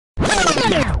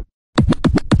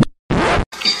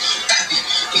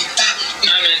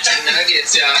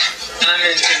nuggets, y'all.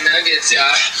 I'm into nuggets,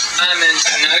 y'all. I'm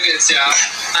into nuggets, y'all.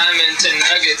 I'm into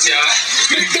nuggets, y'all.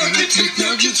 McNuggets,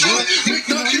 McNuggets, what?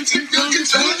 McNuggets,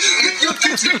 McNuggets, what?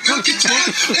 McNuggets, McNuggets, what?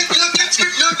 McNuggets,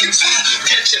 McNuggets, what?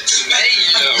 Ketchup,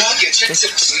 tomato. Nuggets,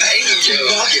 ketchup, tomato.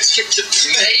 Nuggets, ketchup,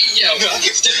 tomato.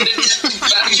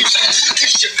 Nuggets,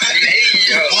 ketchup,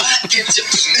 tomato. What? Ketchup,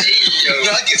 tomato.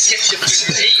 Nuggets, ketchup,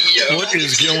 tomato. What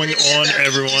is going on,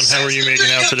 everyone? How are you making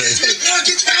out today?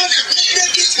 McNuggets,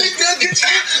 McNuggets, McNuggets,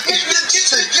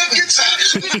 McNuggets,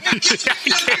 McNuggets,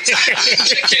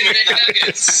 Chicken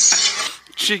McNuggets.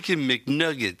 Chicken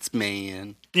McNuggets,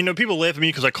 man. You know, people laugh at me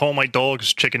because I call my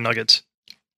dogs chicken nuggets.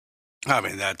 I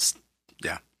mean, it's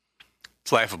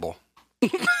laughable. You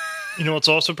know what's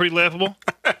also pretty laughable?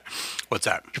 What's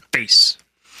that? Your face.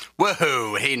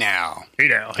 Whoa, hey now. Hey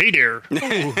now, hey there.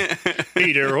 Ooh.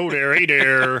 Hey there, oh there, hey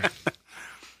there.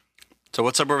 So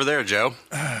what's up over there, Joe?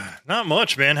 Not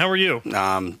much, man. How are you?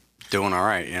 Doing all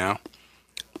right, you know?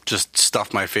 Just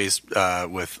stuffed my face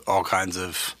with all kinds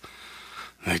of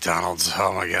McDonald's.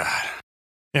 Oh, my God.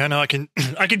 Yeah, no, I can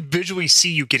visually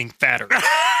see you getting fatter.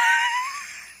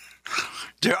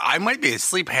 Dude, I might be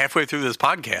asleep halfway through this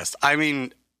podcast. I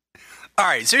mean, all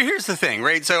right, so here's the thing,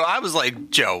 right? So I was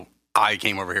like, Joe, I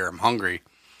came over here. I'm hungry.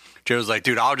 Joe's like,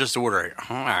 dude, I'll just order it.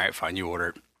 All right, fine, you order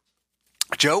it.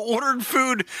 Joe ordered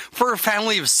food for a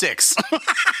family of 6.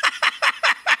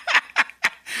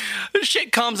 This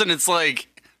shit comes and it's like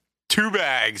 2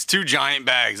 giant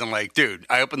bags. I'm like, dude,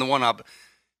 I opened the one up,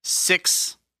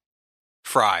 6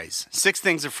 fries, 6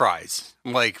 things of fries.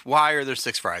 I'm like, why are there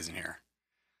 6 fries in here?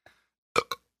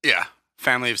 Yeah,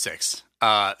 family of 6.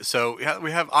 So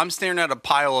yeah, I'm staring at a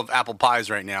pile of apple pies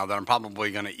right now that I'm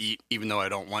probably going to eat, even though I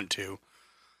don't want to,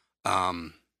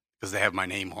 because they have my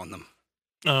name on them.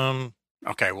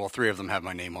 Okay, well, 3 of them have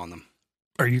my name on them.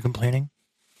 Are you complaining?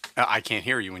 I can't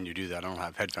hear you when you do that. I don't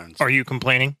have headphones. Are you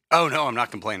complaining? Oh, no, I'm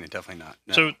not complaining. Definitely not.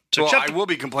 No. So well, I will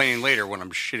be complaining later when I'm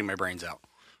shitting my brains out.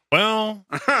 Well,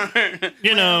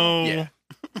 you know, yeah.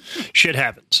 Shit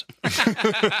happens.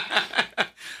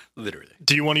 Literally.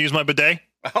 Do you want to use my bidet?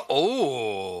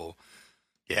 Oh,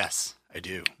 yes, I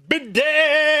do.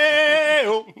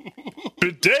 Bidet!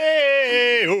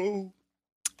 Bidet!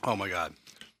 Oh, my God.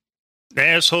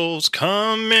 Assholes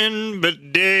coming,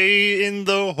 bidet in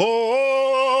the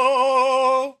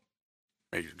hole.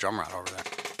 Make your drum right over there.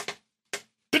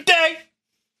 Bidet!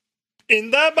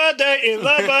 In the bidet, in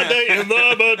the bidet, in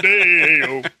the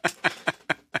bidet.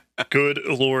 Good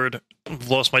Lord. I've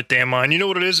lost my damn mind. You know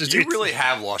what it is? You really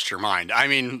have lost your mind. I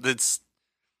mean,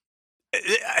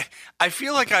 I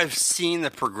feel like I've seen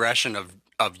the progression of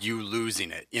you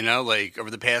losing it, you know, like over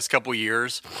the past couple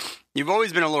years. You've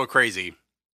always been a little crazy.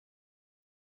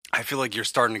 I feel like you're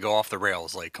starting to go off the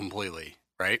rails, like, completely,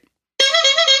 right?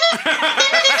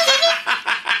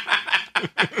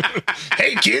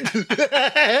 Hey, kid.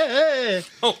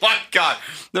 Oh, my God.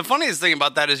 The funniest thing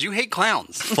about that is you hate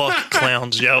clowns. Fuck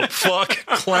clowns, yo. Fuck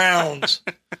clowns.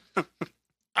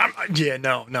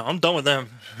 I'm done with them.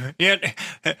 Yeah,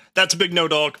 that's a big no,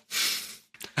 dog.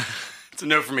 It's a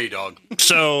no for me, dog.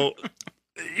 So,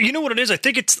 you know what it is? I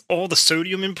think it's all the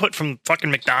sodium input from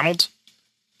fucking McDonald's.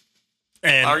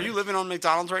 And are you living on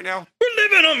McDonald's right now? We're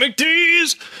living on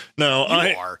McD's. No,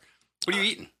 you are. What are you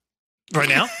eating right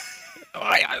now?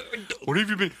 What have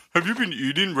you been? Have you been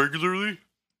eating regularly?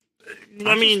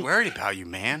 I mean, just worried about you,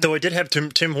 man. Though I did have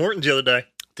Tim Hortons the other day.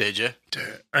 Did you?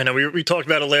 I know we talked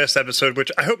about it last episode,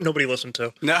 which I hope nobody listened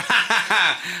to. No,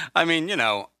 I mean, you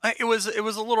know, it was a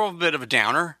little bit of a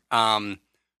downer,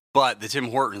 but the Tim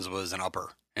Hortons was an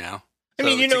upper. You know, I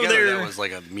mean, you know, that was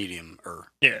like a medium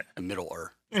yeah, a middle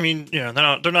I mean, yeah,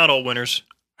 they're not all winners.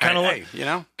 Kind of like, you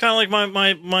know, kind of like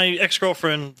my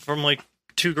ex-girlfriend from like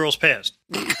 2 girls past.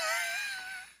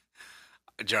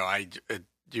 Joe,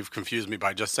 you've confused me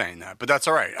by just saying that, but that's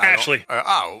all right. Ashley.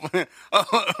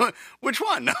 Which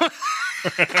one?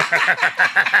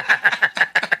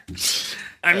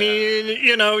 I mean,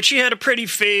 you know, she had a pretty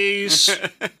face,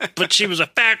 but she was a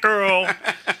fat girl.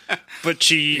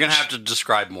 But you're gonna have to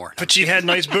describe more. But she had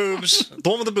nice boobs. The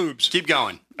one with the boobs. Keep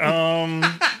going. Real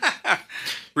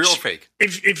or fake?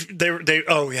 If they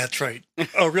oh yeah, that's right.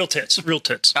 Oh, real tits. Oh,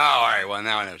 all right. Well,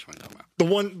 now I know what you're talking about.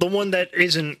 The one that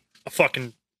isn't a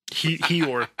fucking he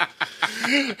or.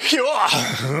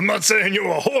 I'm not saying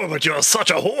you're a whore, but you're such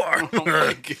a whore. Oh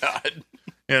my God.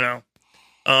 You know.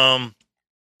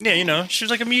 Yeah, you know, she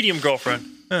was like a medium girlfriend.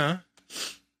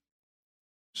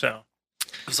 So.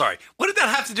 I'm sorry. What did that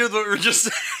have to do with what we were just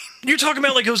saying? You're talking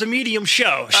about like it was a medium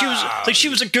show. She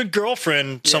was a good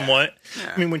girlfriend, somewhat.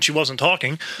 Yeah. I mean, when she wasn't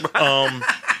talking.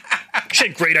 She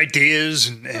had great ideas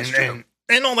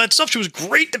and all that stuff. She was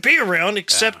great to be around,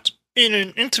 except in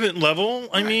an intimate level.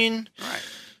 I mean,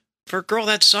 for a girl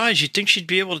that size, you'd think she'd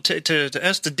be able to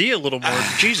S the D a little more.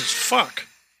 Jesus, fuck.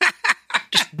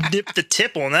 Just nip the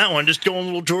tip on that one. Just going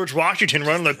little George Washington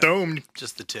running the dome.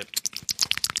 Just the tip.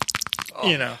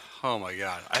 You know. Oh, my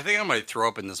God. I think I might throw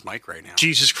up in this mic right now.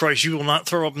 Jesus Christ, you will not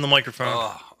throw up in the microphone.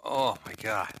 Oh my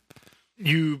God.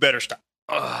 You better stop.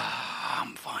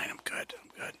 I'm fine. I'm good.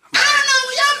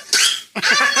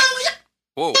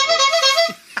 Whoa.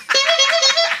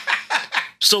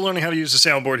 Still learning how to use the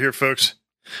soundboard here, folks.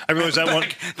 I realize that one.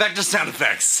 That just sound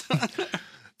effects.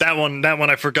 That one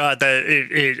I forgot that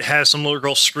it has some little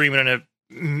girl screaming and it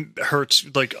hurts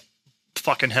like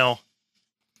fucking hell.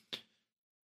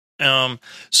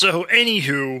 So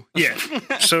anywho, yeah.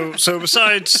 So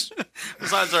besides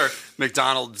our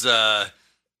McDonald's,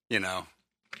 you know,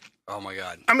 oh my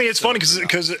God. I mean, it's funny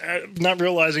because not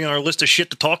realizing our list of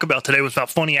shit to talk about today was about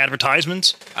funny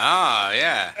advertisements. Ah,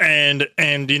 yeah.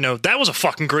 And you know, that was a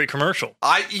fucking great commercial.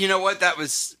 You know what that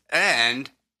was, and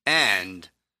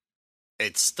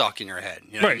it's stuck in your head.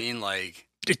 You know what I mean? Like,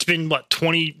 it's been what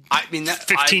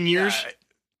 15 years.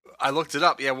 I looked it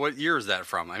up. Yeah, what year is that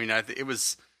from? I mean,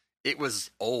 it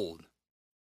was old.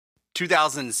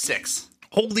 2006.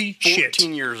 Holy shit.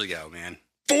 14 years ago, man.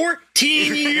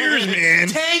 14 years, man.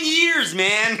 10 years,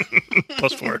 man.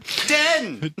 Plus 4.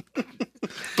 10.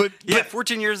 But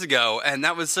 14 years ago, and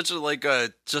that was such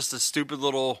just a stupid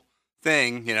little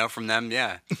thing, you know, from them.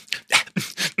 Yeah.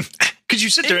 Because you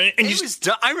sit there and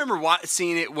I remember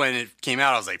seeing it when it came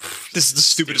out. I was like, this is the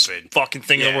stupidest fucking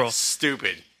thing in the world.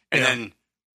 Stupid. And then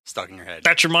stuck in your head.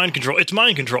 That's your mind control. It's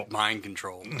mind control. Mind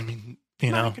control. I mean,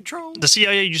 you know, control. The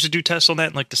CIA used to do tests on that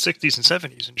in like the 60s and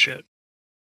 70s and shit.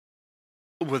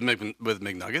 With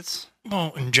McNuggets?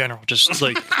 Well, in general, just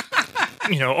like,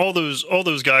 you know, all those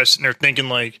guys sitting there thinking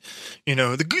like, you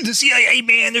know, the CIA,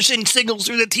 man, they're sending signals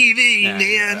through the TV,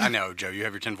 man. I know, Joe, you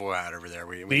have your tinfoil hat over there.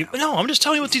 We no, I'm just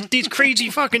telling you what these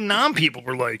crazy fucking non-people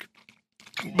were like.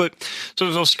 But so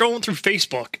I was scrolling through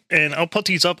Facebook, and I'll put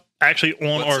these up actually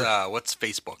on what's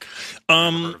Facebook?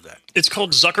 I've never heard of that. It's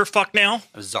called Zuckerfuck now.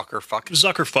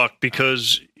 Zuckerfuck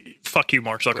because fuck you,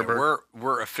 Mark Zuckerberg.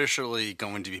 We're officially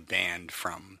going to be banned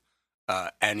from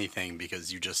anything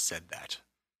because you just said that.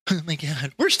 Oh my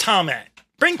God, where's Tom at?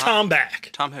 Bring Tom back.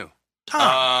 Tom who? Tom.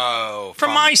 Oh, from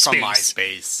MySpace. From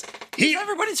MySpace. He's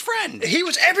everybody's friend. He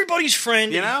was everybody's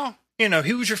friend. You know. You know,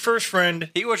 he was your first friend.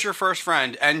 He was your first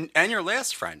friend and your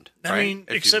last friend. Right? I mean,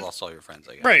 if you lost all your friends,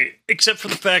 I guess. Right, except for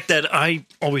the fact that I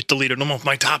always deleted them off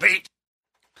my top 8.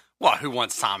 Well, who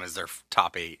wants Tom as their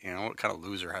top 8? You know, what kind of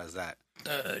loser has that?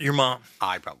 Your mom.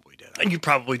 I probably did. You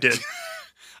probably did.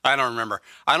 I don't remember.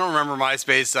 I don't remember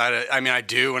MySpace. I mean, I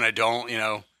do and I don't. You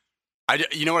know,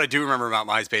 you know what I do remember about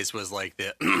MySpace was like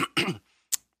the.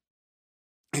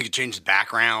 You could change the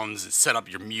backgrounds, set up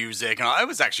your music, and it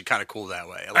was actually kind of cool that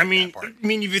way. I mean,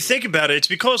 if you think about it, it's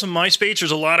because of MySpace.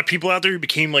 There's a lot of people out there who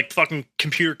became like fucking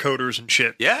computer coders and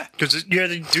shit. Yeah, because you had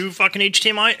to do fucking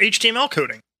HTML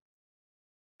coding.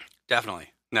 Definitely.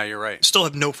 No, you're right. Still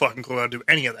have no fucking clue how to do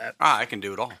any of that. I can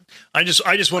do it all. I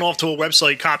just went off to a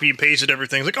website, copy and pasted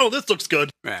everything. Like, oh, this looks good.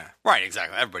 Yeah, right.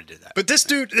 Exactly. Everybody did that. But this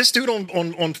dude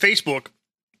on Facebook.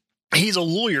 He's a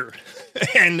lawyer,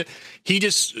 and he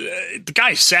just the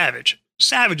guy's savage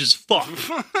as fuck.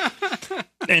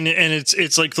 and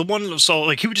it's like the one, so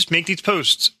like he would just make these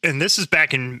posts, and this is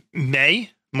back in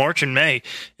March and May.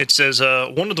 It says,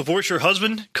 "Want to divorce your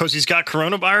husband because he's got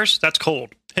coronavirus? That's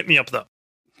cold. Hit me up though."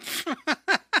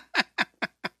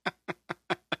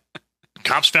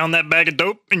 Cops found that bag of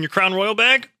dope in your Crown Royal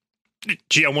bag.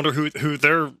 Gee, I wonder who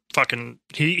they're fucking.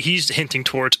 He's hinting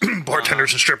towards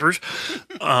bartenders and strippers,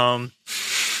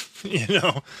 you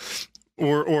know,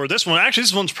 or this one. Actually,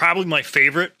 this one's probably my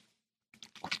favorite.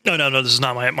 No, this is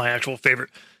not my actual favorite.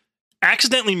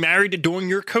 Accidentally married during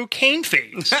your cocaine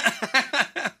phase.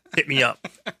 Hit me up.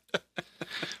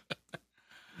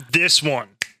 This one.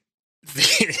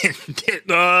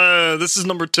 This is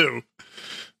number 2.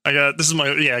 I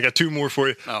got 2 more for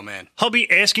you. Oh, man. Hubby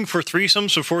asking for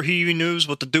threesomes before he even knows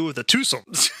what to do with a twosome.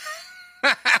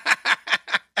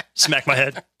 Smack my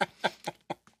head.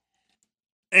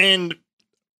 And...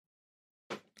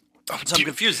 So I'm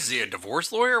confused. Is he a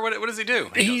divorce lawyer? What does he do?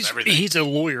 He's a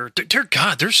lawyer. Dear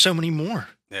God, there's so many more.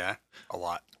 Yeah, a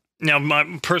lot. Now,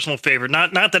 my personal favorite,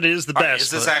 not that it is the best. Right,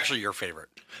 is this actually your favorite?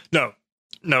 No,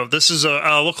 this is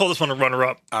we'll call this one a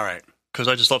runner-up. All right. Because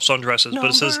I just love sundresses.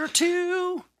 Number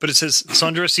 2. But it says,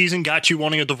 sundress season got you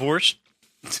wanting a divorce?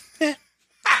 That's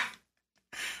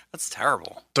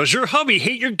terrible. Does your hubby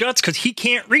hate your guts because he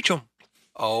can't reach them?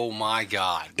 Oh my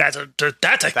God. That's a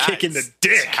kick in the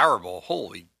dick. Terrible.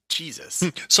 Holy Jesus.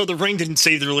 So the ring didn't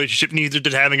save the relationship. Neither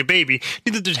did having a baby.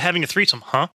 Neither did having a threesome,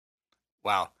 huh?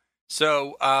 Wow.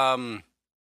 So,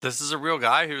 this is a real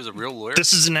guy who's a real lawyer?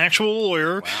 This is an actual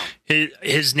lawyer. Wow.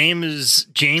 His name is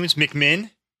James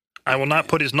McMinn. I will not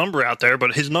put his number out there,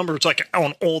 but his number is like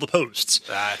on all the posts.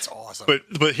 That's awesome.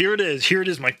 But here it is. Here it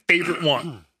is, my favorite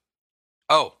one.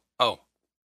 Oh.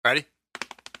 Ready?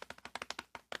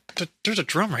 There's a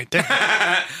drum right there.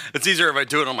 It's easier if I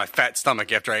do it on my fat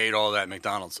stomach after I ate all that at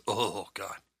McDonald's. Oh,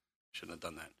 God. Shouldn't have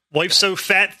done that. Wife so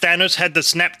fat, Thanos had to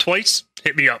snap twice.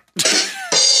 Hit me up.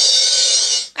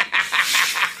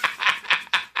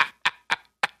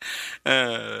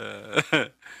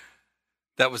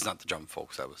 That was not the drum,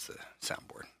 folks. That was the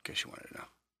soundboard, in case you wanted to know.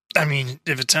 I mean,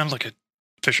 if it sounds like a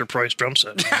Fisher-Price drum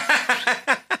set.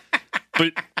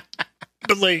 but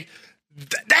like,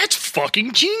 that's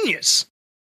fucking genius.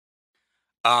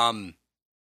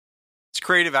 It's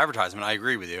creative advertisement. I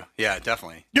agree with you. Yeah,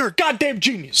 definitely. You're a goddamn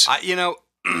genius.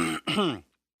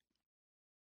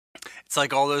 It's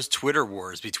like all those Twitter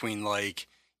wars between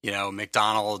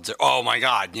McDonald's. Oh my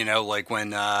God. Like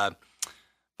when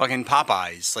fucking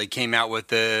Popeyes came out with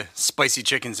the spicy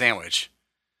chicken sandwich.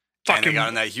 And they got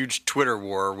in that huge Twitter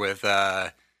war with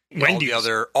Wendy's.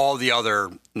 all the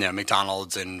other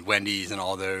McDonald's and Wendy's and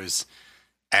all those.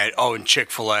 And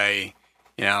Chick-fil-A,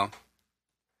 You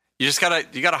just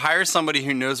gotta hire somebody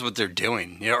who knows what they're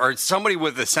doing, or somebody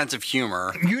with a sense of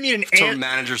humor. You need to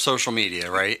manage your social media,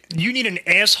 right? You need an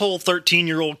asshole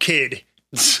 13-year-old kid.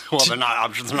 Well, they're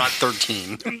not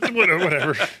 13.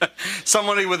 Whatever.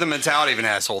 Somebody with the mentality of an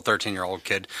asshole 13-year-old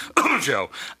kid, Joe.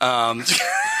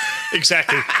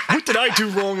 Exactly. What did I do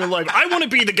wrong in life? I want to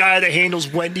be the guy that handles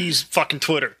Wendy's fucking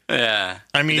Twitter. Yeah.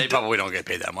 I mean, they probably don't get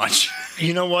paid that much.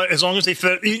 You know what? As long as they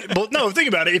fed, well, no, think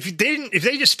about it. If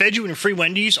they just fed you in free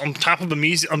Wendy's on top of a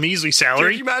measly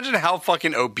salary, can you imagine how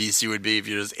fucking obese you would be if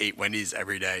you just ate Wendy's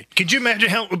every day? Could you imagine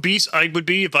how obese I would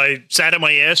be if I sat on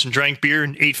my ass and drank beer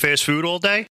and ate fast food all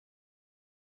day?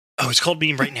 Oh, it's called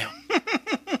being right now.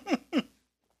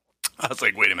 I was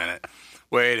like, wait a minute.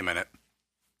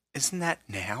 Isn't that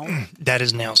now? That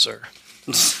is now, sir.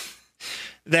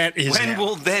 That is when now.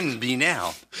 will then be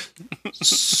now?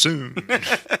 Soon.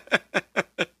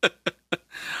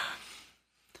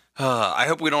 I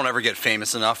hope we don't ever get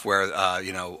famous enough where,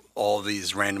 all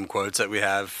these random quotes that we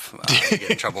have we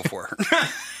get in trouble for.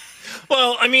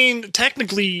 Well, I mean,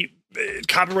 technically,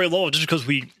 copyright law, just because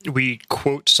we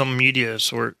quote some media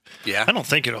sort, yeah, I don't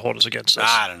think it'll hold us against us.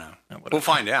 I don't know. We'll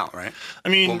find out, right? I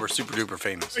mean, when we're super duper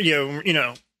famous. Yeah,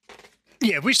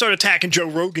 yeah, if we start attacking Joe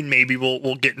Rogan, maybe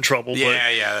we'll get in trouble.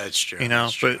 Yeah, that's true.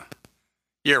 That's true. But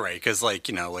you're right, because like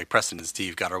Preston and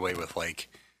Steve got away with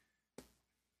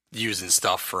using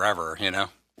stuff forever. Right?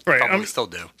 Probably still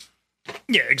do.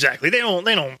 Yeah, exactly. They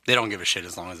don't give a shit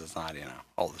as long as it's not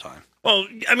all the time. Well,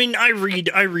 I mean, I read.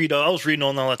 I was reading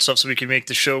all that stuff so we could make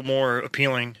the show more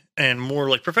appealing and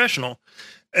more professional,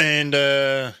 and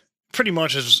pretty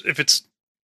much if it's.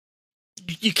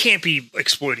 You can't be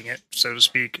exploiting it, so to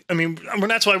speak. I mean,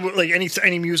 that's why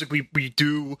any music we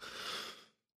do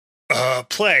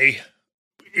play,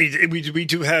 we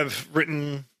do have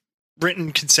written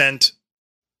consent.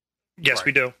 Yes, right.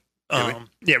 We do.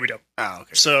 Yeah, we do. Oh,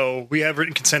 okay. So we have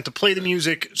written consent to play the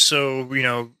music, so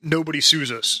nobody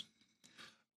sues us.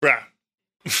 Right.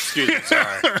 Excuse me,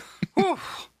 sorry.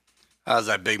 How's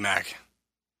that Big Mac?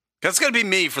 That's gonna be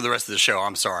me for the rest of the show.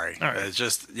 I'm sorry. All right. It's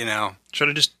just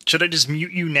Should I just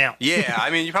mute you now? Yeah,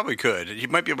 I mean you probably could. You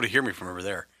might be able to hear me from over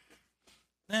there.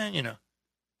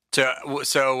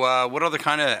 So what other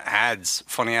kind of ads?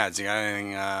 Funny ads? You got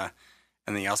anything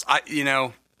else? I've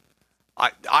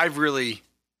really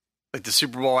the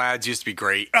Super Bowl ads used to be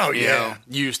great. Oh yeah,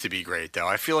 used to be great though.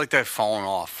 I feel like they've fallen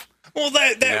off. Well,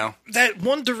 that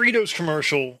one Doritos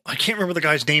commercial, I can't remember the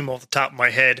guy's name off the top of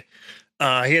my head.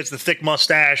 He has the thick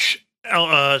mustache.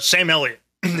 Sam Elliott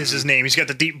is his name. He's got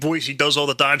the deep voice. He does all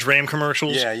the Dodge Ram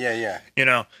commercials. Yeah.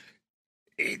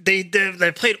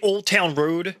 They played Old Town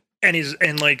Road,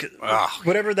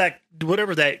 whatever that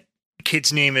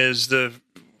kid's name is.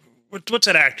 What's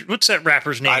that actor? What's that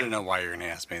rapper's name? I don't know why you're going to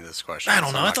ask me this question. I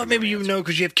don't know. I thought maybe you know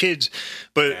because you have kids.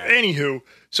 But anywho,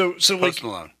 so Post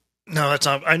Malone. No, that's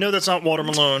not. I know that's not Water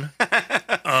Malone.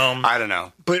 I don't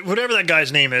know, but whatever that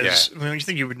guy's name is, I mean, you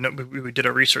think you would know? We did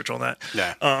our research on that.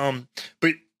 Yeah.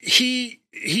 But he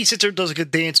sits there, does a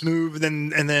dance move,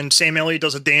 and then Sam Elliott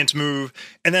does a dance move,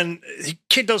 and then the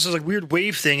kid does this weird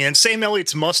wave thing, and Sam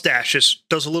Elliott's mustache just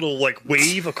does a little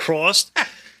wave across,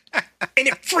 and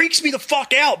it freaks me the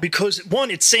fuck out because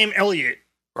one, it's Sam Elliott.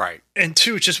 Right. And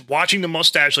two, just watching the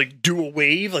mustache like do a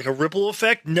wave, like a ripple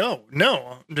effect. No,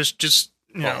 just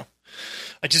you know,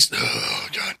 I just oh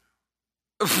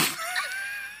god,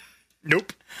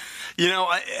 nope. You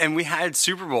know, and we had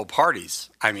Super Bowl parties.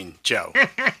 I mean, Joe,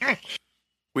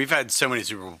 we've had so many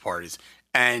Super Bowl parties,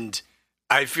 and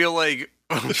I feel like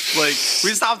we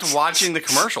stopped watching the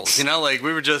commercials. You know, like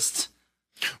we were just.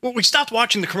 Well, we stopped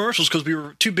watching the commercials because we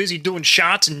were too busy doing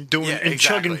shots and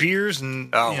chugging beers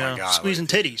and squeezing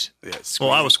titties. Yeah, well,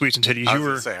 I was squeezing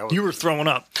titties. You were throwing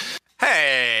up.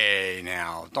 Hey,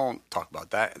 now don't talk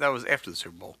about that. That was after the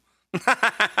Super Bowl,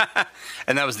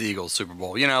 and that was the Eagles Super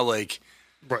Bowl. You know, like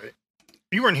right.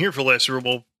 You weren't here for the last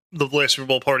Super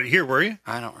Bowl party here, were you?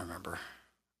 I don't remember.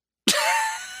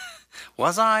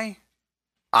 Was I?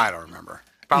 I don't remember.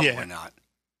 Probably not.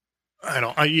 I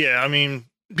don't. I mean.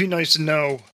 Be nice to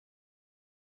know.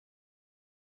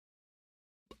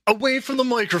 Away from the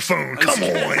microphone. Come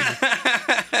on.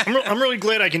 I'm really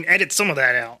glad I can edit some of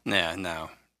that out. Yeah, no.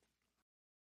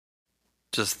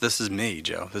 Just this is me,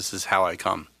 Joe. This is how I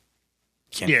come.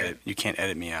 You can't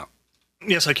edit me out.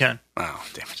 Yes, I can. Oh,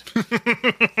 damn it.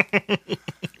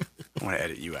 I want to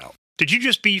edit you out. Did you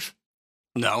just beef?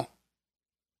 No.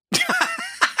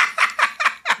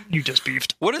 You just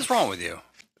beefed. What is wrong with you?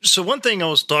 So one thing I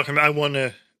was talking about,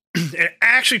 it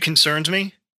actually concerns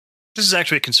me. This is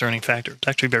actually a concerning factor. It's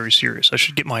actually very serious. I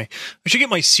should get my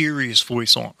serious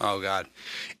voice on. Oh God.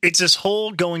 It's this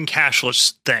whole going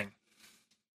cashless thing.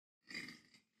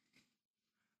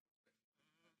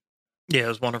 Yeah, it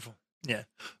was wonderful. Yeah.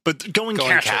 But going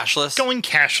cashless? Going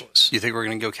cashless. You think we're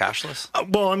going to go cashless?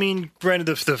 Well, I mean, granted,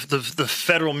 the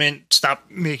federal mint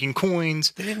stopped making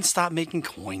coins. They didn't stop making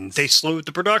coins. They slowed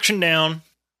the production down.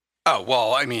 Oh,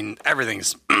 well, I mean,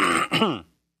 everything's... I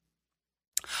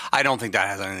don't think that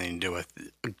has anything to do with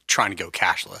trying to go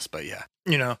cashless, but yeah.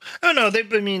 You know, oh no,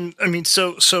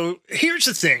 so here's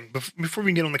the thing before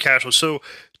we get on the cashless. So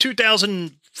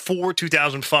 2004,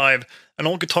 2005, an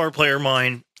old guitar player of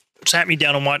mine sat me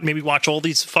down and watch all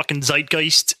these fucking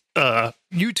Zeitgeist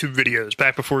YouTube videos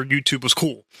back before YouTube was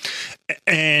cool.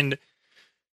 And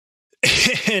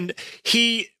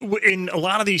he, in a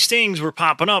lot of these things were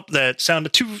popping up that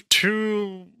sounded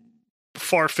too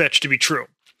far-fetched to be true.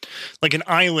 Like an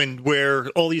island where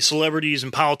all these celebrities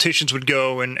and politicians would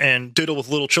go and diddle with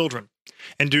little children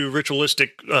and do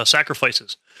ritualistic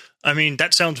sacrifices. I mean,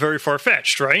 that sounds very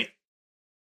far-fetched, right?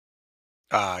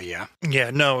 Yeah.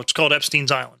 Yeah, no, it's called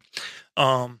Epstein's Island.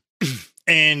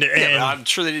 And but I'm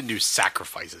sure they didn't do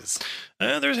sacrifices.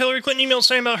 There's Hillary Clinton emails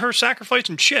saying about her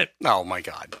sacrificing shit. Oh my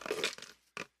God,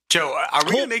 Joe, are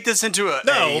we going to make this into a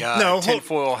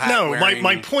tinfoil hat? No,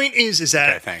 my point is that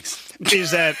okay, thanks.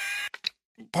 Is that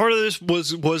part of this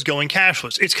was going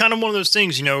cashless. It's kind of one of those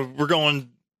things, you know. We're going,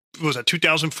 what was that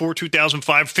 2004,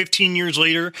 2005, 15 years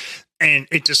later, and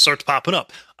it just starts popping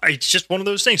up. It's just one of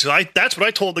those things. So that's what I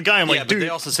told the guy. I'm like, dude. They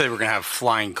also said we're going to have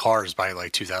flying cars by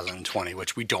like 2020,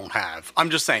 which we don't have.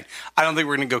 I'm just saying, I don't think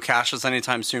we're going to go cashless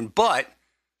anytime soon, but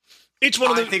it's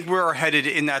one of the. I think we're headed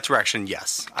in that direction.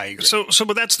 Yes, I agree.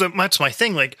 But that's my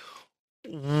thing. Like,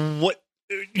 what,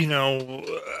 you know,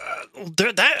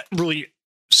 that really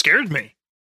scared me,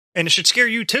 and it should scare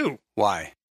you too.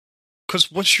 Why?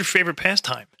 Because what's your favorite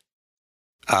pastime?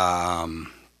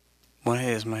 What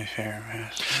is my favorite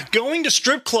pastime? Going to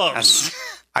strip clubs.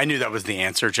 I knew that was the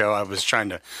answer, Joe. I was trying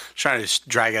to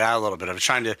drag it out a little bit. I was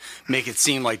trying to make it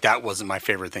seem like that wasn't my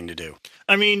favorite thing to do.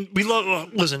 I mean, we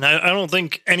love. Listen, I don't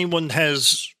think anyone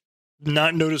has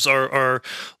not noticed our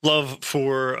love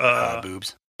for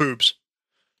boobs,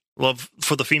 love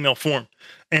for the female form,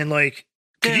 and like,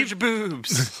 there's your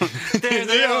boobs. There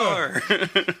they are.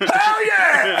 Hell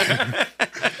yeah!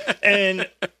 And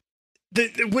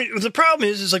the problem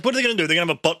is like, what are they going to do? They're going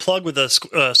to have a butt plug with a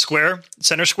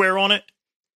center square on it.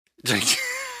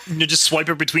 You just swipe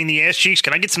it between the ass cheeks.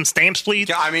 Can I get some stamps, please?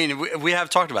 Yeah, I mean, we have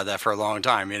talked about that for a long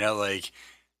time. You know, like,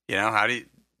 you know,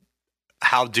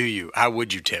 how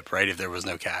would you tip, right, if there was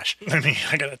no cash? I mean,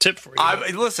 I got a tip for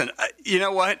you. Listen, you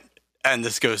know what? And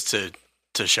this goes to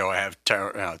show I have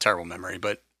terrible memory,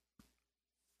 but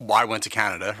I went to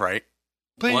Canada, right?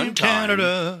 Went to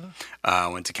Canada,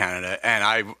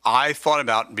 and I thought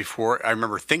about before. I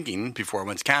remember thinking before I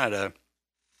went to Canada,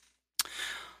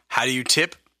 how do you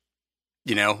tip,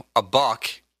 you know,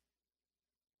 $1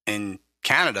 in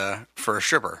Canada for a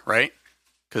stripper, right?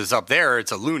 Because up there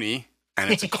it's a loonie and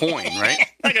it's a coin, right?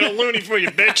 I got a loonie for you,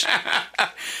 bitch.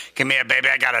 Come here, baby.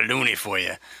 I got a loonie for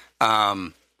you.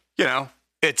 You know,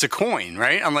 it's a coin,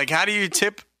 right? I'm like, how do you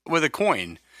tip with a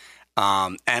coin?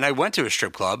 And I went to a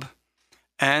strip club.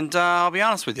 And I'll be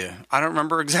honest with you, I don't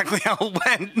remember exactly how it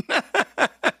went.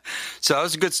 So that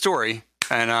was a good story.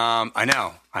 And I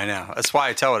know. That's why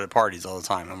I tell it at parties all the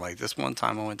time. I'm like, this one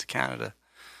time I went to Canada.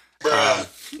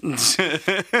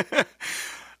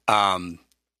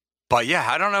 But yeah,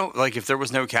 I don't know. Like, if there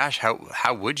was no cash,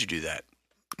 how would you do that?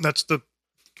 That's the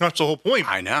whole point.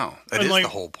 I know. That And, is like, the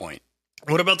whole point.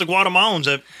 What about the Guatemalans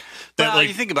that Well, like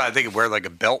you think about it, they could wear like a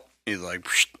belt. You like,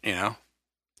 you know,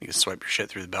 you can swipe your shit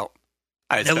through the belt.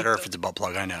 It's That- better if it's a butt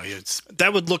plug. I know. It's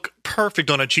that would look perfect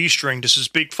on a G-string? Just this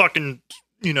big fucking,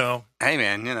 you know. hey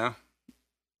man, you know.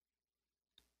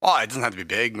 Well, it doesn't have to be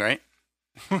big, right?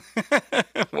 But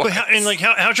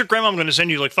how's your grandma going to send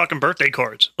you like fucking birthday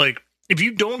cards? Like, if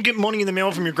you don't get money in the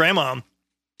mail from your grandma, how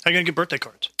are you going to get birthday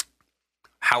cards?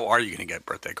 How are you going to get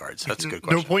birthday cards? That's a good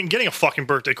question. No point in getting a fucking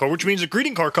birthday card, which means a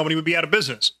greeting card company would be out of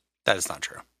business. That is not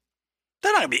true.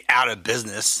 They're not going to be out of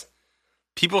business.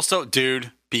 People still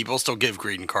give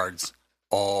greeting cards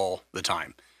all the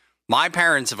time. My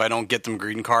parents, if I don't get them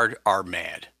greeting card, are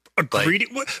mad. A greeting?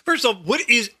 First off, what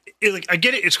is like? I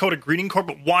get it. It's called a greeting card,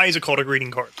 but why is it called a greeting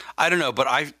card? I don't know, but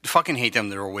I fucking hate them.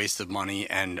 They're a waste of money,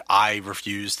 and I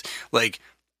refused. Like,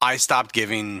 I stopped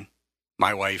giving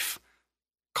my wife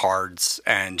cards,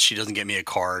 and she doesn't get me a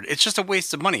card. It's just a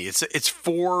waste of money. It's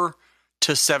 $4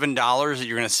 to $7 that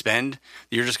you're going to spend. That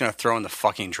you're just going to throw in the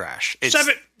fucking trash. It's,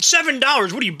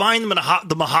 $7. What are you buying them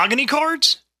the mahogany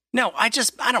cards? No, I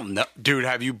don't know. Dude,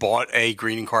 have you bought a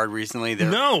greeting card recently?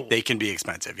 No. They can be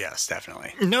expensive. Yes,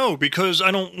 definitely. No, because I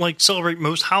don't like celebrate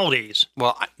most holidays.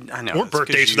 Well, I know. Or It's 'cause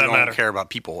birthdays, for that you don't matter. care about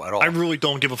people at all. I really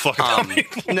don't give a fuck about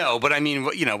people. No, but I mean,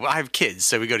 you know, I have kids,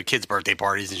 so we go to kids' birthday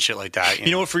parties and shit like that.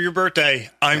 You know what? For your birthday,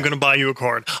 I'm going to buy you a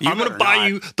card. I'm going to better buy not.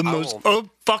 you the I most will-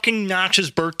 fucking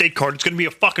notches birthday card. It's going to be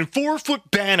a fucking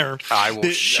 4-foot banner. I will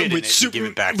shit in it and give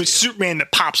it back to with you. Superman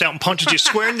that pops out and punches you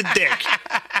square in the dick.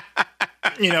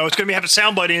 You know, it's going to have a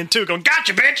soundbite in it, too, going,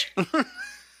 gotcha, bitch!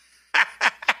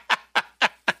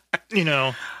 You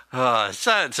know.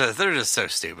 So they're just so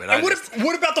stupid. And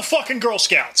what about the fucking Girl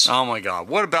Scouts? Oh my god!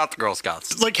 What about the Girl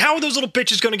Scouts? Like, how are those little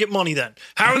bitches going to get money then?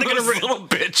 How are they going Those to... little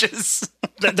bitches.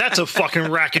 That's a fucking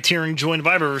racketeering joint if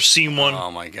I've ever seen one.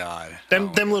 Oh my god!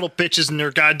 Them little bitches and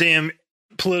their goddamn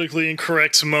politically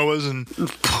incorrect Samoas and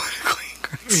Politically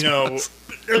incorrect. you know,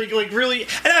 like really. And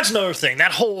that's another thing.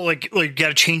 That whole like got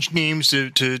to change names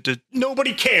to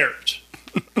nobody cares.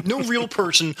 No real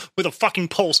person with a fucking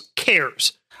pulse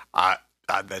cares.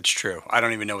 That's true. I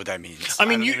don't even know what that means. I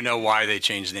mean, don't even know why they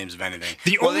changed the names of anything.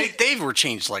 They were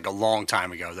changed like a long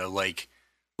time ago though. Like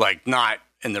not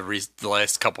in the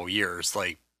last couple years.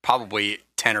 Like probably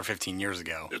 10 or 15 years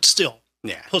ago. It's still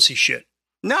Yeah. pussy shit.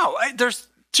 No, there's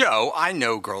Joe. I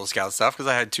know Girl Scout stuff because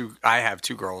I have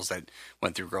two girls that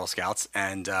went through Girl Scouts,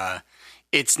 and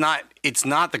it's not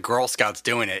the Girl Scouts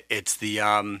doing it. It's the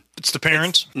It's the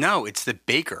parents. it's the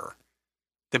baker.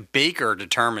 The baker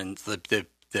determines the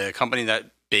company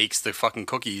that bakes the fucking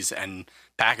cookies and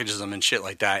packages them and shit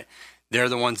like that. They're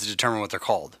the ones that determine what they're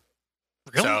called.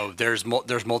 Really? So there's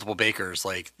multiple bakers.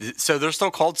 Like, so they're still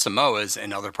called Samoas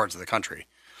in other parts of the country.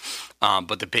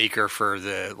 But the baker for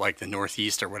the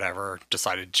Northeast or whatever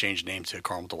decided to change the name to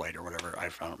Carmel Delight or whatever. I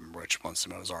don't remember which ones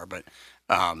Samoas are, but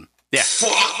yeah.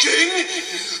 Fucking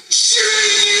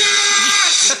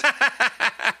genius!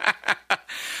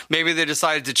 Maybe they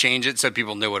decided to change it so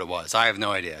people knew what it was. I have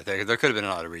no idea. There could have been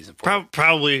another reason for it.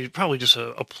 Probably just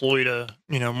a ploy to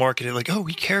market it like, oh,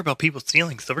 we care about people's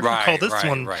feelings, so we're gonna call this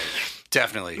one. Right.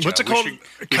 Definitely. Joe. What's it called? We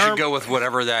should go with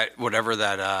whatever that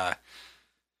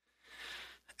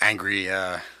angry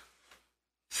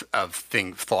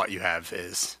thought you have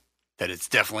is. That it's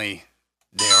definitely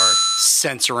they are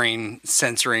censoring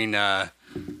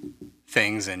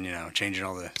things and changing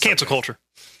all the Cancel culture.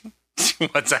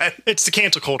 What's that? It's the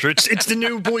cancel culture. It's the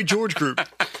new Boy George group.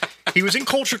 He was in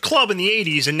Culture Club in the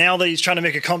 80s, and now that he's trying to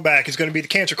make a comeback, it's going to be the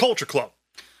Cancer Culture Club.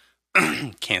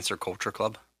 Cancer Culture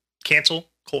Club? Cancel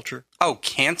culture. Oh,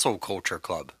 Cancel Culture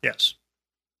Club. Yes.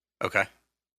 Okay.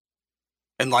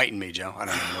 Enlighten me, Joe. I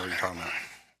don't know what you're talking about.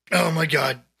 Oh, my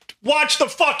God. Watch the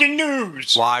fucking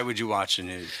news. Why would you watch the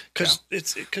news? Because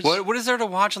what is there to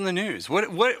watch on the news?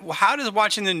 How does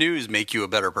watching the news make you a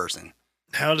better person?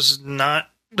 How does it not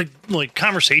like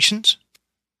conversations?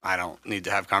 I don't need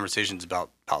to have conversations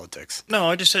about politics. No,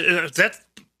 I just said that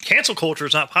cancel culture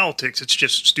is not politics. It's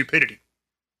just stupidity.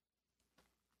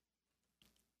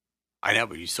 I know,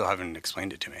 but you still haven't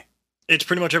explained it to me. It's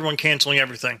pretty much everyone canceling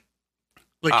everything.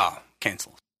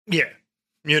 Cancel. Yeah,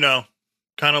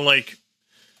 kind of like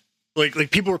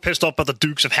people were pissed off about the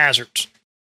Dukes of Hazzards.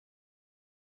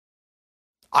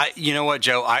 You know what,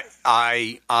 Joe?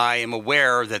 I am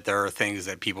aware that there are things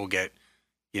that people get,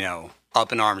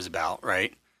 up in arms about,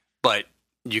 right? But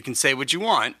you can say what you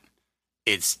want.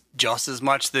 it's just as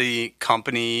much the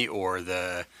company or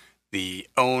the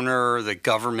owner, the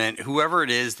government, whoever it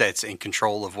is that's in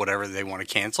control of whatever they want to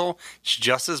cancel. It's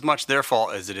just as much their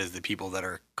fault as it is the people that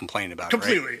are complaining about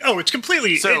Completely. it. Right? Oh, it's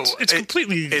completely. So it's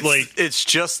completely like it's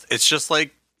just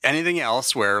like anything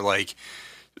else where like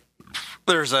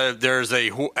there's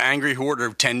a angry horde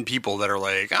of 10 people that are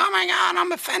like, oh my God,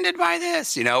 I'm offended by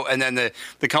this, you know, and then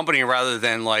the company, rather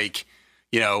than like,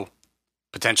 you know,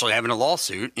 potentially having a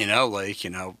lawsuit, you know, like, you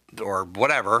know, or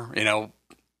whatever, you know,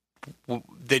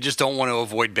 they just don't want to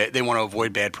avoid they want to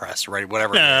avoid bad press, right?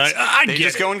 Whatever. It is.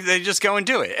 They just go and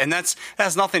do it. And that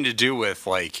has nothing to do with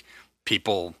like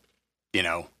people, you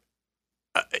know,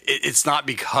 it's not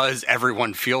because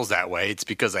everyone feels that way. It's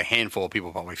because a handful of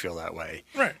people probably feel that way.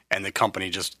 Right. And the company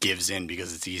just gives in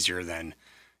because it's easier than,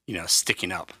 you know,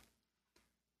 sticking up.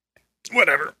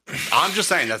 Whatever. I'm just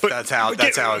saying that's how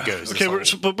it goes.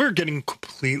 Okay, but we're getting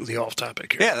completely off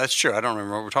topic here. Yeah, that's true. I don't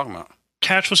remember what we're talking about.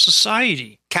 Cashless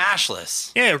society.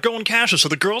 Cashless. Yeah, we're going cashless. So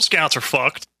the Girl Scouts are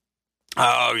fucked.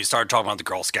 Oh, you started talking about the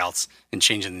Girl Scouts and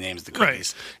changing the names of the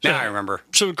cookies. Right. Now I remember.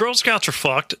 So the Girl Scouts are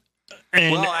fucked.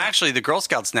 And well, actually, the Girl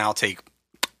Scouts now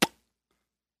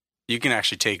you can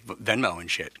actually take Venmo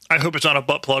and shit. I hope it's not a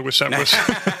butt plug with Semprus.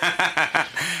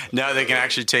 No, they can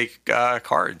actually take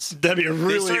cards. That'd be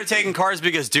They started taking cards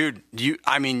because, dude, you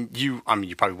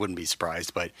probably wouldn't be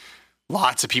surprised, but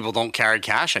lots of people don't carry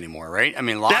cash anymore, right? I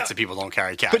mean, lots of people don't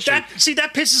carry cash. But that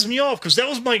pisses me off because that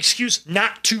was my excuse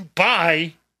not to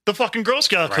buy the fucking Girl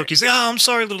Scout cookies. Oh, I'm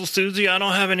sorry, little Susie, I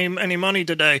don't have any money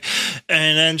today.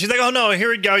 And then she's like, oh no, here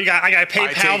we go. I got PayPal,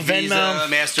 I take Venmo,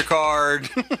 Visa,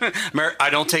 MasterCard. I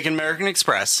don't take American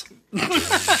Express.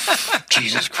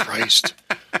 Jesus Christ.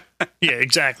 Yeah,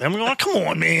 exactly. I'm going, come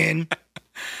on, man.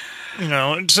 You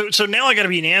know, so now I got to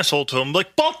be an asshole to him. Like,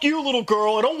 fuck you, little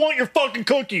girl. I don't want your fucking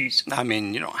cookies. I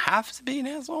mean, you don't have to be an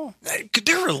asshole.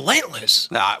 They're relentless.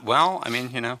 Well, I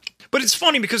mean, you know. But it's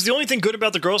funny because the only thing good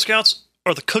about the Girl Scouts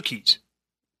are the cookies.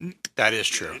 That is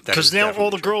true. Because now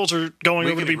all the girls are going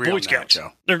over to be Boy Scouts.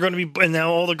 They're going to be, and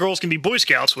now all the girls can be Boy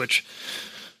Scouts, which,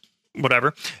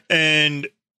 whatever. And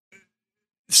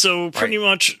so pretty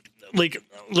much, like,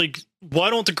 why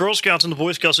don't the Girl Scouts and the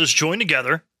Boy Scouts just join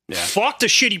together? Yeah. Fuck the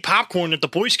shitty popcorn that the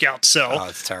Boy Scouts sell. Oh,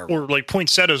 it's terrible. Or like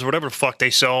poinsettias or whatever the fuck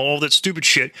they sell, all that stupid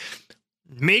shit.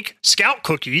 Make Scout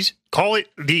cookies, call it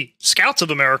the Scouts of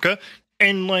America,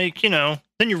 and like, you know,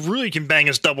 then you really can bang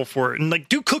us double for it. And like,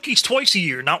 do cookies twice a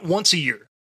year, not once a year.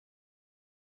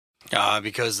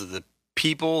 Because of the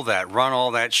people that run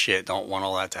all that shit don't want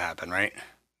all that to happen, right?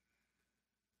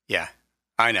 Yeah,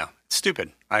 I know. It's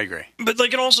stupid. I agree. But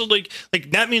like, it also like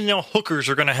that means now hookers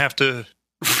are going to have to...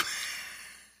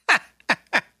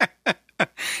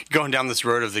 Going down this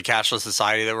road of the cashless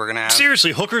society that we're going to have.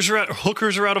 Seriously, hookers are out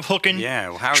of hooking. Yeah,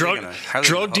 well, how are they gonna,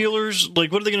 drug dealers,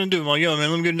 like, what are they going to do? I'm like, yo, man,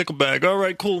 let me get a nickel bag. All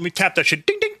right, cool. Let me tap that shit.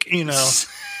 Ding, ding. You know.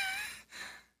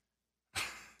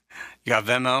 You got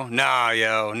Venmo? Nah, I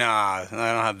don't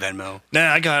have Venmo.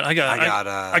 Nah, I got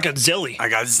Zelly. I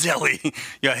got Zelly. You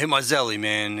got to hit my Zelly,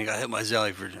 man. You got to hit my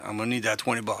Zelly I'm going to need that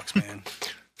 $20, man.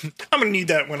 I'm going to need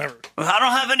that whenever. I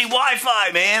don't have any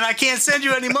Wi-Fi, man. I can't send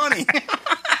you any money.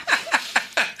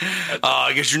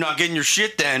 I guess you're not getting your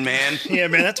shit then, man. Yeah,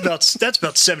 man, that's about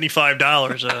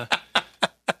 $75.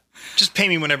 Just pay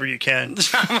me whenever you can.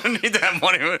 I'm gonna need that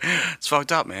money. It's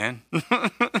fucked up, man.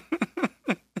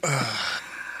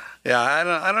 Yeah,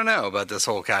 I don't know about this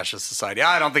whole cashless society.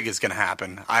 I don't think it's gonna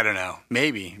happen. I don't know.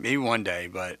 Maybe one day,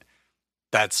 but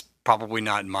that's probably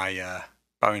not in my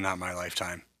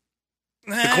lifetime.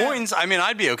 The coins. I mean,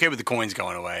 I'd be okay with the coins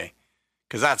going away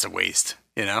because that's a waste,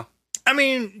 you know. I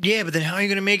mean, yeah, but then how are you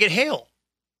going to make it hail?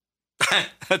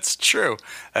 That's true.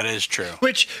 That is true.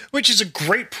 Which is a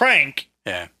great prank.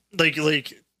 Yeah.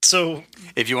 Like so.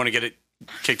 If you want to get it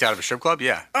kicked out of a strip club,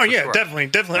 yeah. Oh yeah, sure.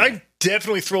 Definitely. Yeah. I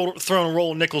definitely thrown a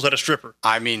roll of nickels at a stripper.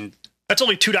 I mean, that's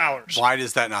only $2. Why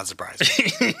does that not surprise me?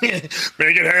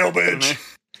 Make it hail, bitch.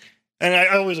 And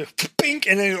I always like, bink,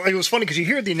 and then it was funny because you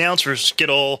hear the announcers get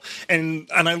all, and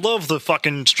I love the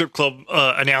fucking strip club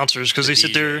announcers because they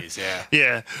sit there,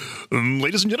 yeah.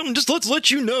 Ladies and gentlemen, just let's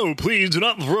let you know, please do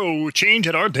not throw change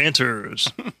at our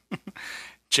dancers.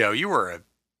 Joe, you were a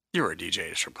DJ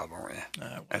at a strip club, weren't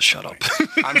you? Shut up.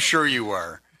 I'm sure you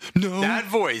were. No, that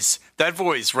voice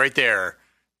right there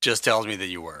just tells me that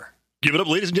you were. Give it up,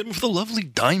 ladies and gentlemen, for the lovely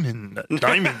Diamond.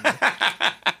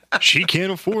 She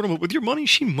can't afford them, but with your money,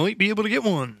 she might be able to get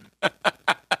one.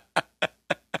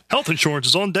 Health insurance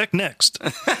is on deck next.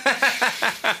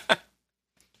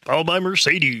 Followed by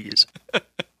Mercedes.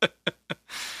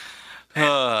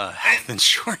 Health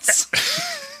insurance.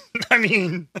 I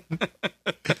mean,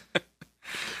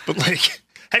 but like,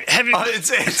 Have you?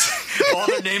 It's all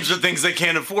the names are things they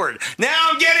can't afford. Now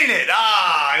I'm getting it. Now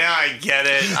I get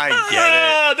it.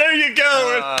 There you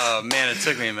go. Oh man, it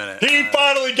took me a minute. He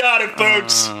finally got it,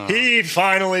 folks. He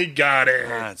finally got it.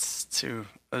 It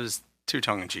was too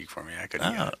tongue in cheek for me. I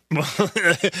couldn't get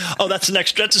it. Oh, that's the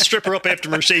next. That's a stripper up after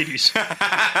Mercedes.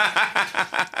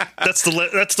 That's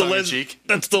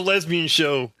the lesbian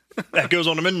show that goes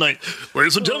on at midnight.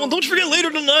 Ladies and gentlemen, don't forget later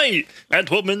tonight at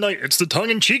 12 midnight. It's the tongue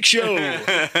in cheek show.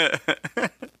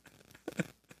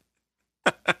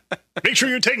 Make sure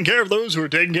you're taking care of those who are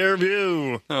taking care of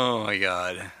you. Oh my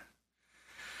god.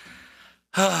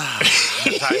 I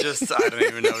don't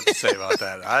even know what to say about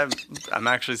that. I'm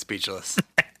actually speechless.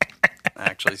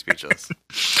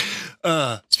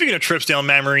 Speaking of trips down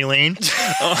memory lane,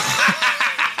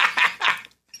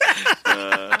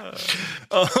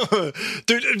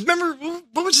 dude, remember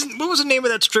what was the name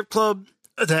of that strip club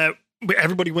that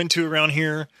everybody went to around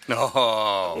here?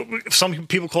 No, some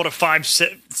people called it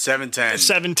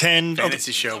 710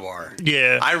 Fantasy Show Bar.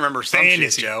 Yeah, I remember some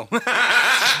shit, Joe. What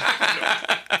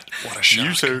a shock!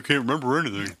 You say I can't remember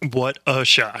anything. What a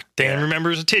shock! Dan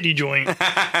remembers a titty joint.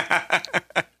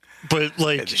 But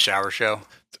like the shower show.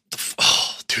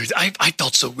 Oh, dude, I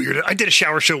felt so weird. I did a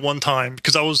shower show one time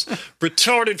because I was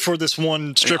retarded for this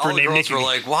one stripper all the named girls Nikki. were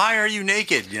like, "Why are you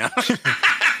naked?" You know,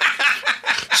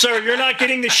 sir, you're not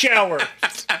getting the shower.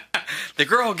 The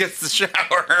girl gets the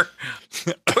shower.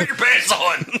 Put your pants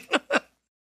on.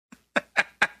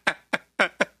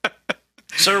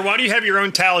 Sir, why do you have your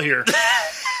own towel here?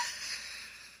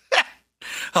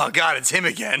 Oh God, it's him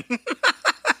again.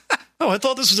 Oh, I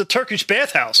thought this was a Turkish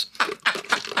bathhouse.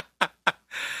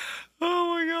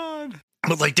 Oh my god!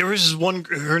 But like, there was this one.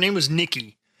 Her name was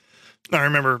Nikki. I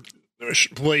remember,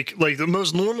 like the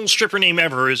most normal stripper name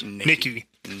ever is Nikki.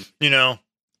 You know,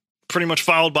 pretty much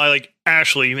followed by like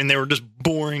Ashley, and they were just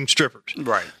boring strippers.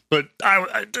 Right. But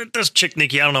this chick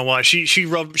Nikki, I don't know why she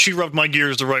rubbed my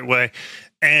gears the right way,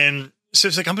 and so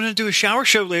it's like, I'm gonna do a shower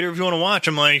show later if you want to watch.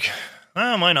 I'm like,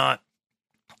 oh, why not?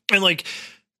 And like.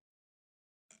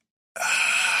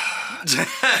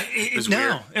 It was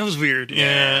weird. It was weird.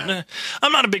 Yeah.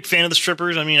 I'm not a big fan of the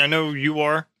strippers. I mean, I know you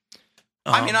are.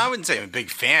 I mean, I wouldn't say I'm a big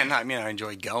fan. I mean, I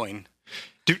enjoy going.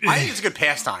 Dude, I think it's a good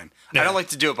pastime. Yeah. I don't like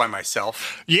to do it by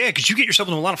myself. Yeah, because you get yourself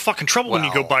in a lot of fucking trouble when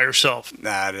you go by yourself.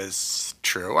 That is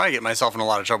true. I get myself in a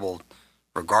lot of trouble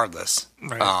regardless.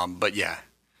 Right. But yeah.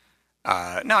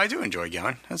 No, I do enjoy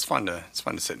going. It's fun to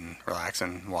sit and relax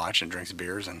and watch and drink some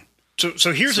beers and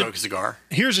so here's smoke a cigar.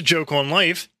 Here's a joke on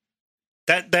life.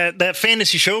 That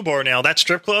fantasy show bar now, that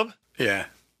strip club. Yeah.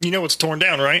 You know it's torn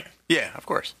down, right? Yeah, of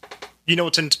course. You know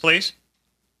what's in its place?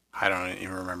 I don't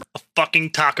even remember. A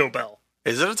fucking Taco Bell.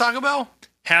 Is it a Taco Bell?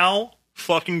 How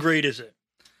fucking great is it?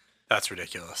 That's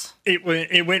ridiculous. It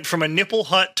went from a nipple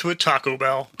hut to a Taco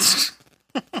Bell.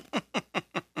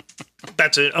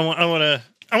 That's it. I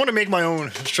want to make my own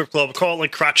strip club. Call it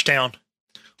like Crotch Town.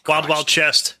 Wild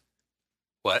Chest.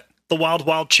 What? The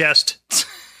Wild Chest.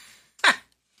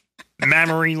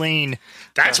 Memory Lane.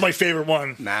 That's my favorite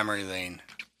one. Memory Lane.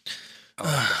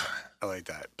 I like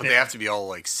that. But they have to be all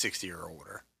like 60 or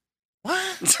older.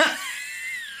 What?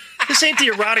 This ain't the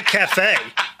erotic cafe.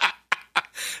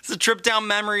 It's a trip down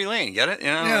memory lane. Get it? You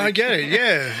know, Yeah, like, I get it.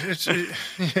 Yeah. it's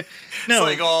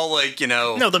like all like, you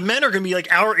know. No, the men are going to be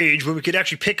like our age where we could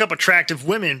actually pick up attractive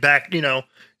women back, you know.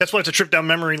 That's why it's a trip down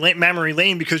memory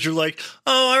lane because you're like,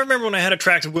 oh, I remember when I had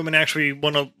attractive women actually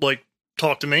want to like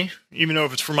talk to me, even though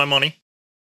if it's for my money.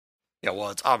 Yeah,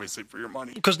 well, it's obviously for your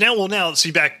money. Because now,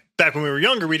 see, back when we were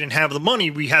younger, we didn't have the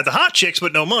money. We had the hot chicks,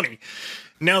 but no money.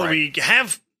 Now that we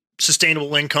have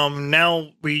sustainable income, now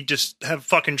we just have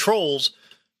fucking trolls.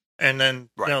 And then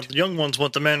the young ones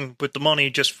want the men with the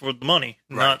money just for the money,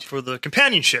 not for the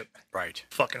companionship. Right.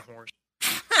 Fucking whores.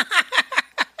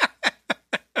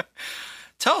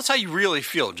 Tell us how you really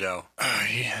feel, Joe.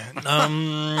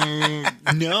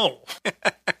 No.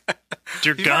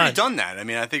 Dear You've God. already done that. I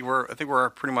mean, I think we're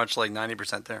pretty much like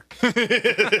 90% there. There's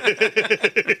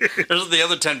the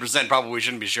other 10% probably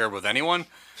shouldn't be shared with anyone.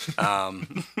 Her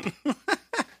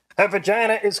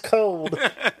vagina is cold.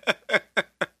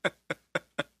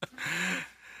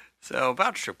 So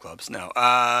about strip clubs, no.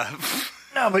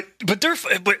 No, but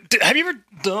have you ever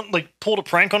done like pulled a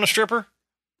prank on a stripper?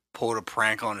 Pulled a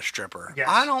prank on a stripper? Yes.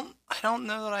 I don't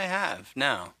know that I have.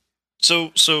 No.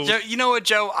 So you know what,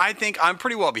 Joe? I think I'm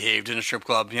pretty well behaved in a strip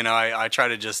club. You know, I try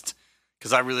to just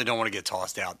because I really don't want to get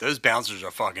tossed out. Those bouncers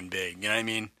are fucking big. You know what I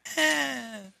mean?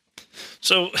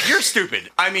 So you're stupid.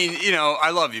 I mean, you know,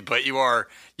 I love you, but you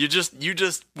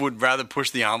just would rather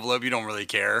push the envelope. You don't really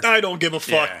care. I don't give a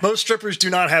fuck. Yeah. Most strippers do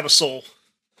not have a soul.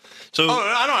 So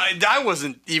I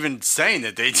wasn't even saying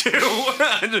that they do.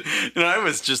 I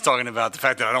was just talking about the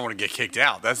fact that I don't want to get kicked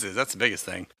out. That's the biggest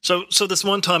thing. So this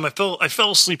one time I fell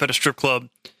asleep at a strip club,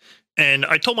 and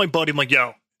I told my buddy, I'm like,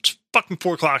 yo, it's fucking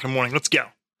 4:00 in the morning. Let's go.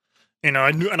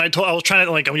 I knew, and I was trying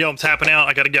to, like, yo, I'm tapping out.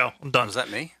 I got to go. I'm done. Was that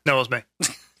me? No, it was me.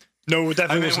 No, it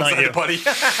definitely was not you. Buddy?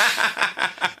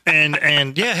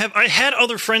 and yeah, I had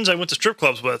other friends I went to strip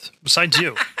clubs with besides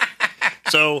you.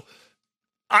 So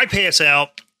I pass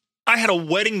out. I had a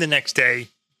wedding the next day.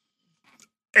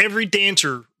 Every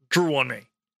dancer drew on me.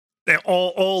 They're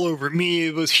all over me.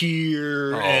 It was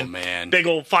here. Oh, man. Big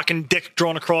old fucking dick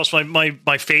drawn across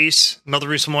my face. Another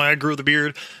reason why I grew the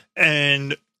beard.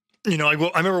 And I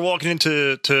remember walking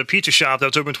into a pizza shop that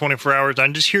was open 24 hours.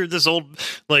 And I just hear this old,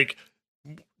 like,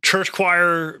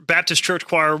 Baptist church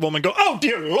choir woman go, "Oh,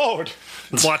 dear Lord,"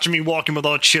 watching me walking with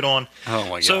all that shit on. Oh,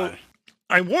 my God. So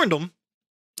I warned them,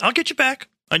 I'll get you back.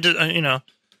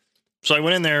 So I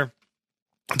went in there.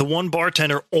 The one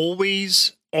bartender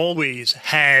always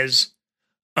has,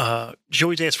 she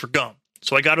always asks for gum.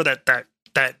 So I got her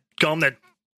that gum that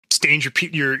stains your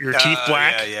teeth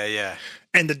black. Yeah.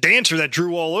 And the dancer that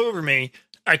drew all over me,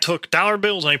 I took dollar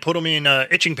bills and I put them in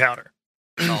itching powder.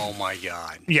 Oh, my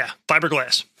God. Yeah,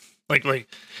 fiberglass. Like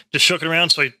just shook it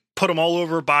around. So I put them all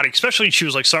over her body, especially she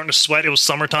was like starting to sweat. It was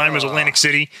summertime. It was Atlantic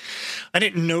City. I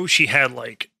didn't know she had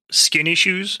like skin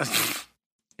issues.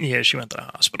 Yeah, she went to the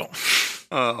hospital.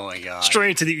 Oh, my God.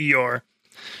 Straight to the ER.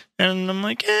 And I'm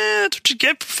like, that's what you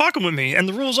get for fucking with me. And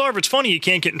the rules are, if it's funny, you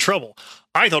can't get in trouble.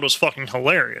 I thought it was fucking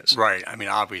hilarious. Right. I mean,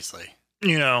 obviously.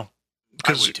 I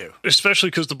would too. Especially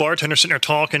because the bartender's sitting there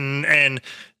talking and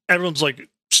everyone's like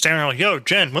staring at her like, yo,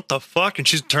 Jen, what the fuck? And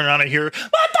she's turning around and hear,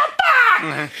 what the fuck?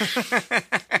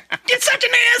 You're such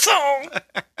an asshole.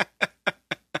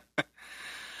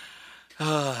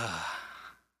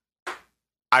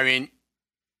 I mean,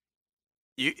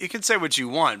 you can say what you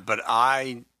want, but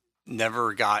I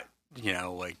never got,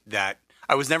 like that.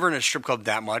 I was never in a strip club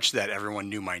that much that everyone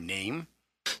knew my name.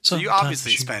 So you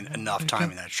obviously spent enough time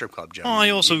in that strip club, Joe. Oh, I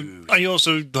also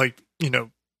like,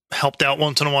 helped out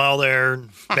once in a while there, and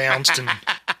bounced and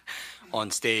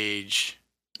on stage.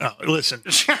 Oh, listen.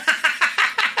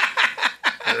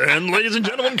 And ladies and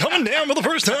gentlemen, coming down for the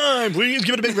first time, please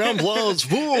give it a big round of applause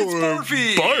for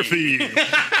Barfy.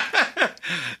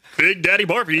 Big Daddy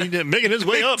Barfy making his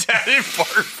way up. Daddy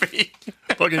Barfy.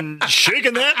 Fucking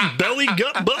shaking that belly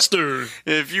gut buster.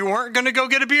 If you weren't going to go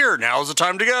get a beer, now's the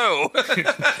time to go.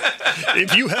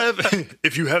 If you have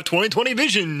 20/20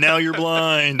 vision, now you're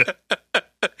blind.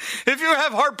 If you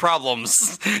have heart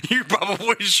problems, you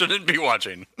probably shouldn't be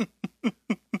watching.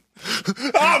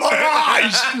 Oh, my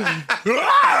eyes!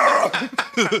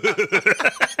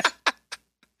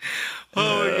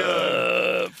 Oh, my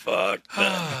God. Fuck.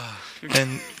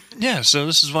 And yeah, so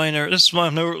this is why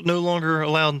I'm no longer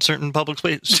allowed in certain public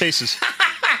spaces.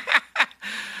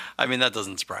 I mean, that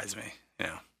doesn't surprise me.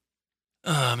 Yeah.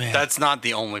 Oh, man. That's not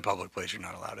the only public place you're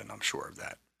not allowed in. I'm sure of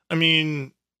that. I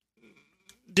mean,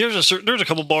 there's a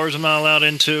couple bars I'm not allowed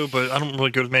into, but I don't really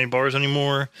go to many bars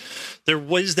anymore. There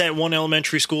was that one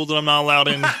elementary school that I'm not allowed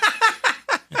in.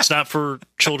 It's not for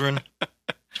children.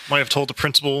 Might have told the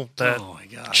principal that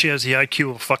she has the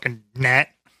IQ of a fucking gnat.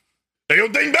 Hey, yo,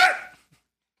 dingbat!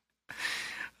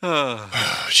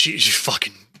 She's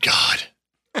fucking God.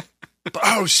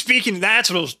 But, speaking of that,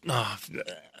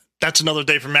 that's another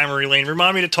day for Memory Lane.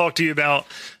 Remind me to talk to you about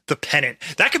the pennant.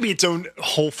 That could be its own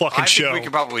whole fucking show. I think we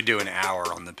could probably do an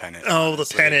hour on the pennant. Oh,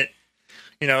 honestly. The pennant.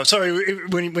 Sorry,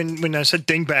 when I said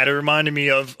dingbat, it reminded me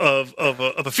of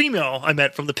a female I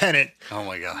met from the pennant. Oh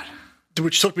my God.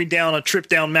 Which took me down a trip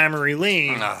down Memory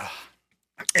Lane.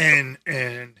 And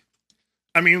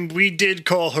I mean, we did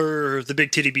call her the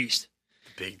Big Titty Beast.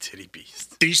 The Big Titty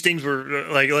Beast. These things were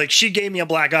like she gave me a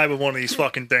black eye with one of these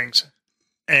fucking things.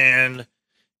 And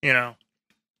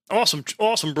awesome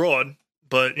broad,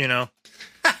 but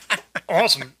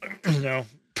awesome,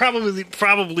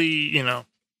 probably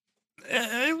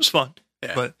it was fun.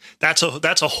 Yeah. But that's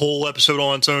a whole episode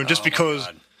on its own, just because.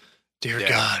 Dear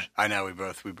God, I know we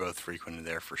both frequented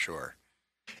there for sure.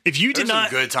 If you did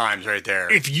not, some good times right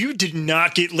there. If you did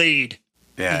not get laid,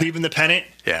 leaving the pennant,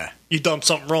 you done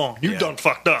something wrong. You done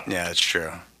fucked up. Yeah, that's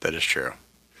true. That is true.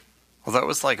 Well, that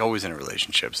was like always in a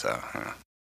relationship, so.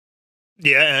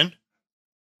 Yeah, and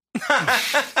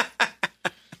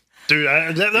dude,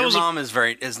 that Your was mom is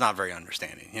not very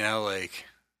understanding. Like.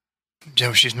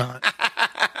 No, she's not.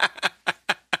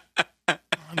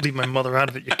 I'd leave my mother out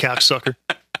of it, you cocksucker.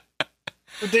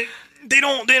 They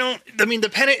don't. I mean, the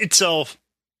pennant itself,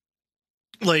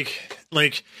 like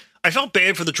I felt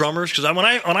bad for the drummers because when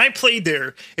I played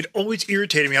there, it always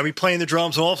irritated me. I'd be playing the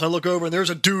drums and all of a sudden I look over and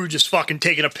there's a dude just fucking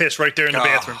taking a piss right there in the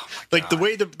bathroom. Like the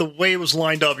way it was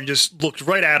lined up, you just looked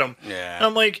right at him. Yeah. And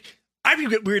I'm like, I'd be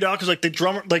get weirded out because like the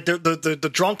drummer, like the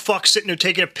drunk fuck sitting there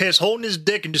taking a piss, holding his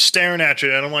dick and just staring at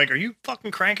you. And I'm like, are you fucking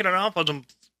cranking it up? I'm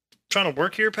trying to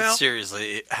work here, pal.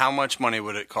 Seriously, how much money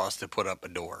would it cost to put up a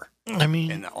door? I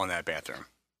mean, on that bathroom.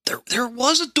 There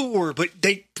was a door, but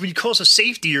because of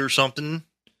safety or something.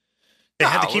 They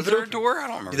had to keep it a door. I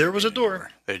don't remember. There was a door.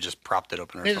 They just propped it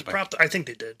open or something. I think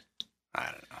they did.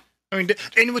 I don't know. I mean,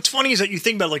 and what's funny is that you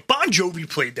think about like Bon Jovi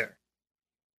played there.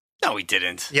 No, he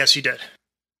didn't. Yes, he did.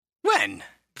 When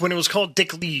it was called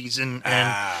Dick Lee's, and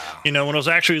you know when it was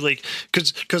actually like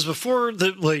because before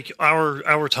the like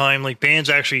our time, like bands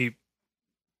actually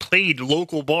played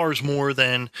local bars more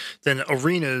than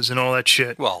arenas and all that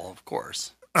shit. Well, of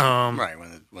course. Right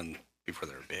when before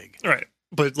they were big. Right.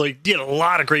 But like, you had a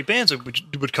lot of great bands that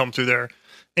would come through there,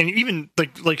 and even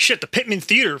like shit, the Pittman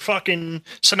Theater, fucking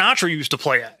Sinatra used to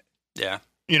play at. Yeah,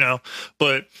 you know.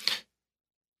 But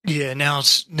yeah, now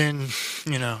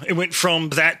it went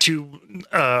from that to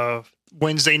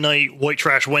Wednesday night White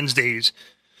Trash Wednesdays.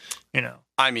 You know,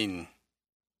 I mean,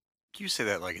 you say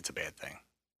that like it's a bad thing.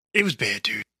 It was bad,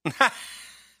 dude.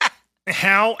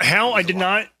 How I did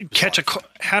not catch a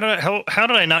how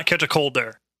did I not catch a cold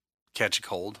there? Catch a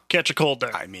cold? Catch a cold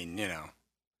there. I mean, you know.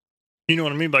 You know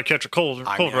what I mean by catch a cold,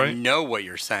 right? I know what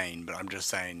you're saying, but I'm just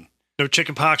saying. No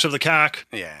chicken pox of the cock.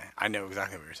 Yeah, I know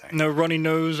exactly what you're saying. No runny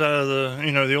nose out of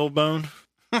the old bone.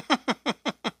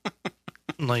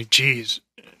 Like, geez.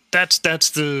 That's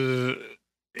the...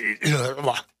 And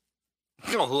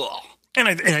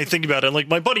I think about it. Like,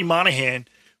 my buddy Monahan,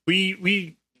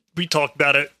 we talked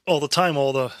about it all the time,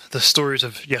 all the stories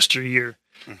of yesteryear.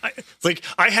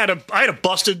 I had a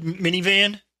busted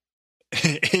minivan.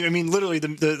 I mean, literally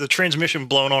the transmission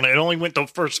blown on it. It only went through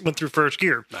first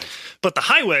gear. Nice. But the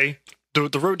highway,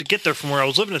 the road to get there from where I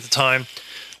was living at the time,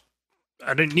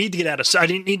 I didn't need to get out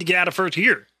of first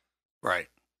gear. Right.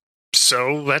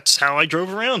 So that's how I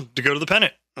drove around to go to the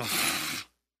Pennant.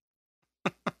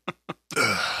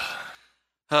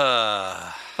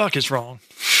 Fuck is wrong.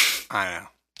 I know.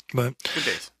 But good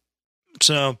days.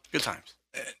 So good times.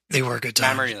 They were good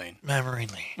times. Memory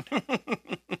lane.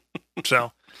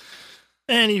 So,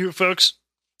 anywho, folks.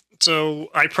 So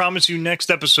I promise you,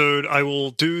 next episode I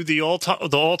will do the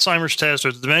Alzheimer's test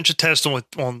or the dementia test on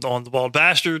the Bald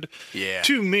Bastard. Yeah.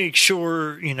 To make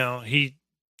sure he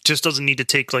just doesn't need to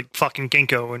take like fucking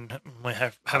ginkgo and might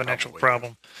have an actual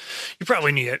problem. You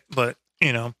probably need it, but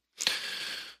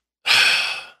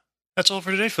that's all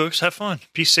for today, folks. Have fun.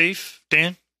 Be safe,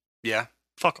 Dan. Yeah.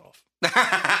 Fuck off.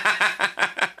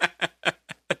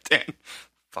 Dan.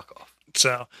 Fuck off.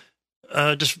 So,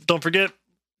 just don't forget,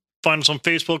 find us on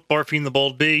Facebook, Barfing the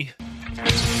Bald Bee.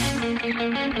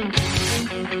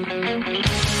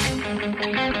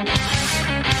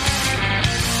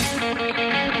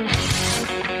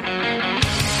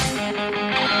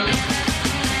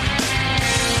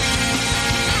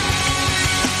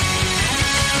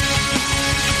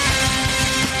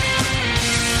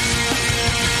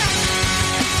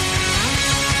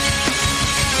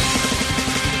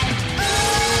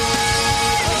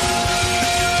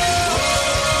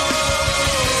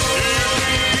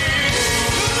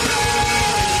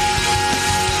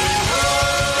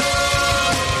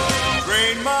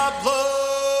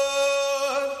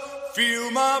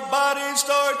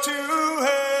 Start to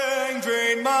hang,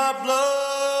 drain my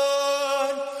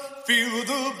blood, feel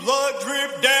the blood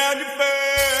drip down your face.